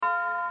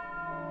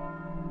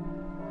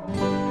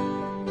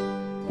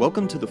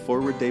Welcome to the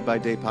Forward Day by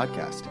Day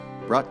podcast,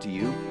 brought to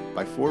you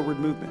by Forward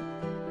Movement.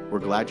 We're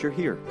glad you're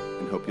here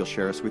and hope you'll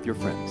share us with your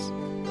friends.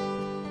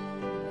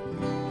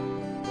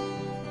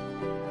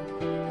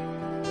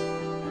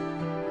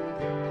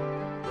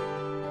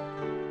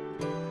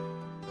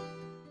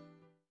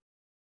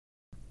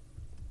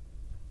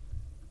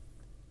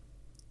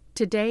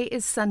 Today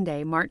is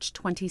Sunday, March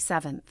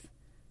 27th.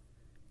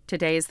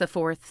 Today is the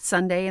fourth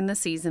Sunday in the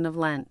season of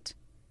Lent.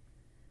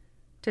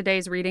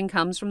 Today's reading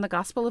comes from the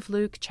Gospel of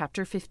Luke,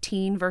 chapter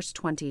 15, verse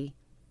 20.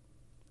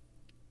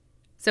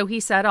 So he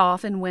set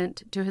off and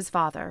went to his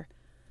father.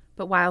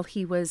 But while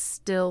he was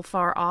still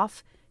far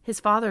off, his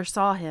father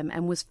saw him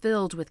and was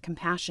filled with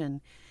compassion.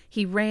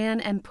 He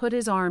ran and put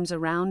his arms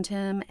around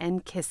him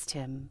and kissed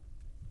him.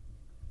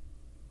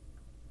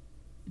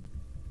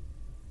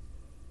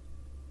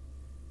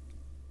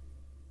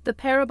 The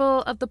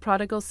parable of the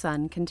prodigal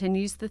son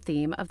continues the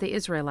theme of the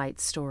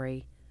Israelites'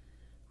 story.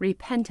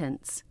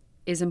 Repentance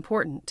is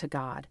important to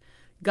God.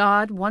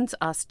 God wants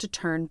us to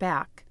turn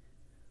back.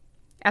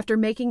 After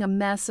making a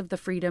mess of the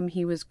freedom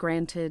he was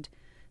granted,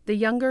 the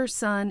younger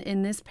son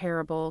in this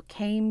parable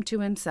came to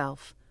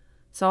himself,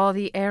 saw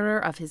the error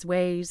of his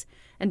ways,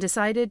 and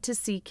decided to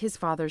seek his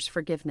father's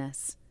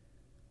forgiveness.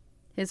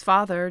 His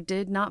father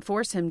did not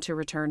force him to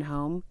return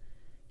home.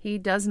 He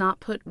does not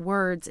put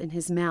words in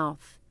his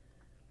mouth.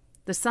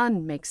 The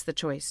son makes the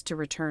choice to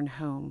return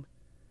home.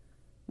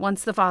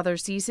 Once the father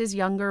sees his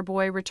younger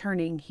boy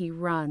returning, he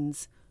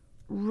runs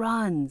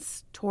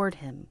toward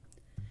him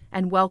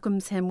and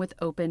welcomes him with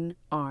open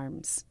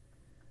arms.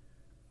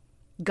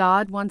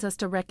 God wants us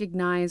to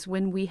recognize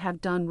when we have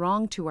done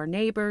wrong to our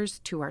neighbors,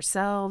 to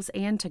ourselves,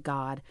 and to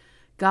God.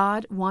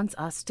 God wants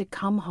us to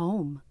come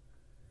home.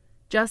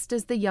 Just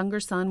as the younger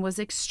son was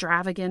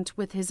extravagant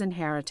with his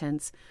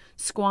inheritance,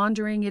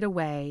 squandering it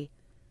away,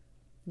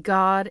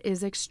 God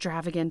is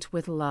extravagant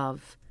with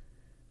love.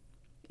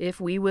 If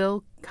we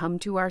will come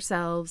to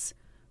ourselves,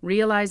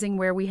 realizing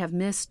where we have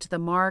missed the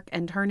mark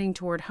and turning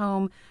toward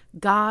home,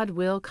 God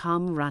will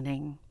come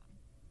running.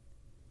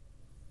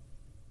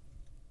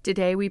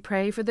 Today we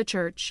pray for the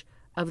Church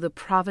of the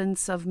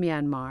province of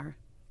Myanmar.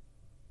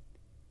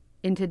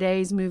 In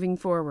today's moving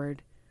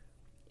forward,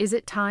 is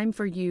it time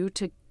for you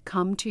to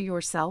come to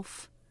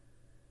yourself?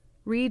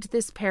 Read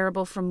this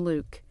parable from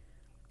Luke,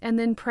 and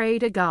then pray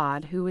to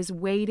God, who is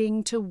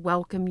waiting to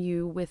welcome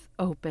you with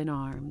open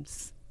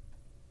arms.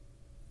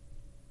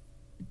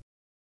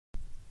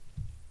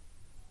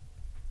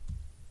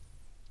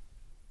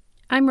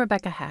 I'm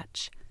Rebecca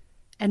Hatch,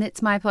 and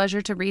it's my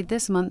pleasure to read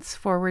this month's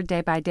Forward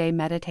Day by Day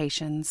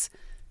Meditations,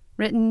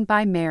 written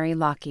by Mary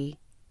Lockie.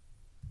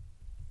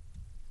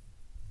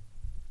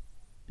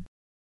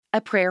 A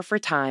prayer for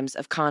times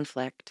of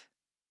conflict.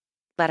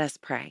 Let us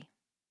pray.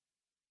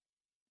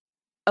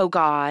 O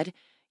God,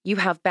 you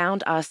have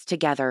bound us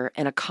together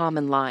in a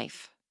common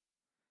life.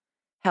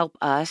 Help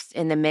us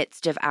in the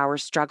midst of our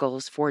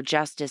struggles for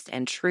justice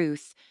and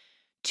truth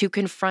to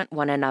confront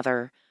one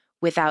another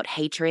without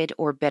hatred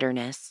or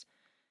bitterness,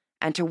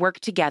 and to work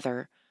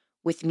together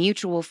with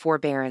mutual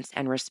forbearance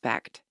and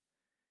respect.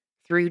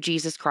 Through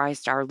Jesus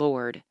Christ our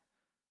Lord.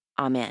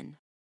 Amen.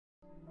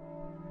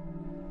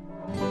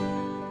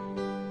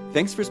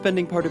 Thanks for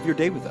spending part of your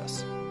day with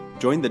us.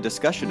 Join the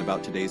discussion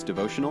about today's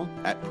devotional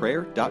at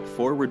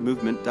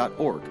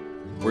prayer.forwardmovement.org,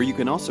 where you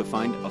can also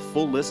find a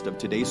full list of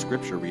today's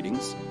scripture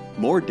readings,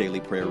 more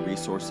daily prayer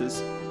resources,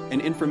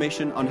 and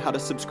information on how to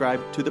subscribe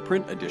to the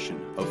print edition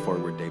of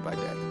Forward Day by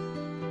Day.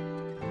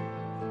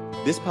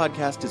 This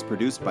podcast is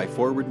produced by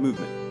Forward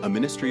Movement, a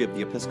ministry of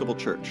the Episcopal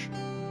Church.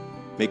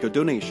 Make a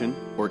donation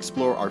or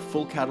explore our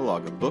full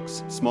catalog of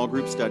books, small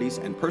group studies,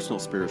 and personal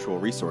spiritual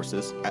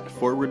resources at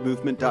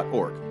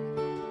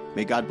forwardmovement.org.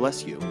 May God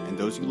bless you and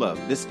those you love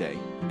this day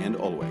and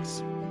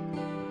always.